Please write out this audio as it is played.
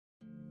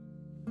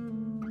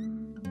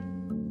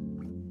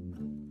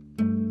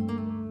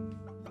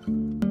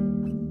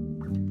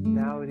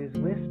is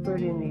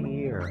whispered in the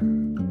ear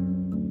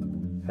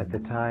at the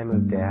time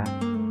of death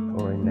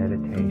or in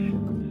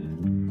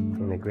meditations,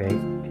 in the great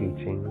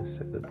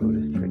teachings of the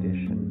Buddhist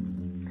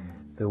tradition.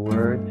 The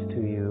words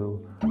to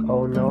you,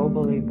 O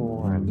nobly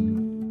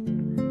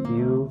born,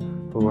 you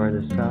who are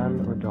the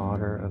son or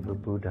daughter of the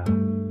Buddha,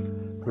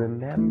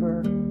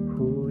 remember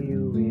who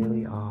you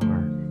really are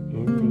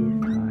in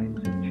these times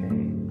of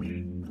change.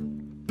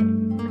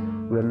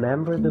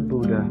 Remember the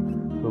Buddha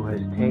who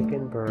has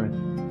taken birth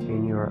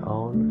in your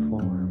own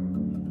form.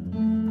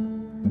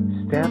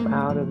 Step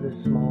out of the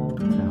small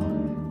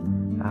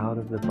self, out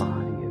of the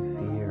body of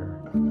fear,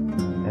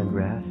 and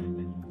rest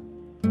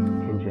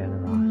in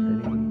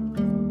generosity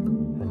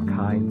and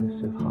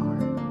kindness of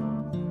heart.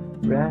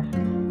 Rest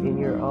in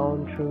your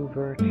own true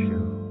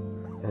virtue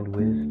and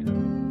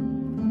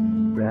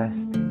wisdom.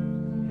 Rest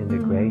in the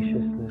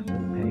graciousness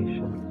and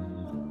patience,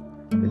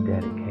 the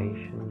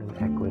dedication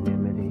and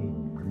equanimity,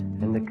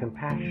 and the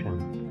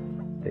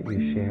compassion that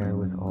you share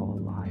with all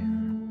life.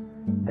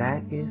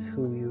 That is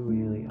who you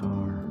really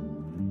are.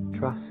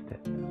 Trust it.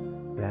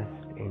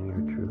 Rest in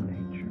your true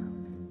nature.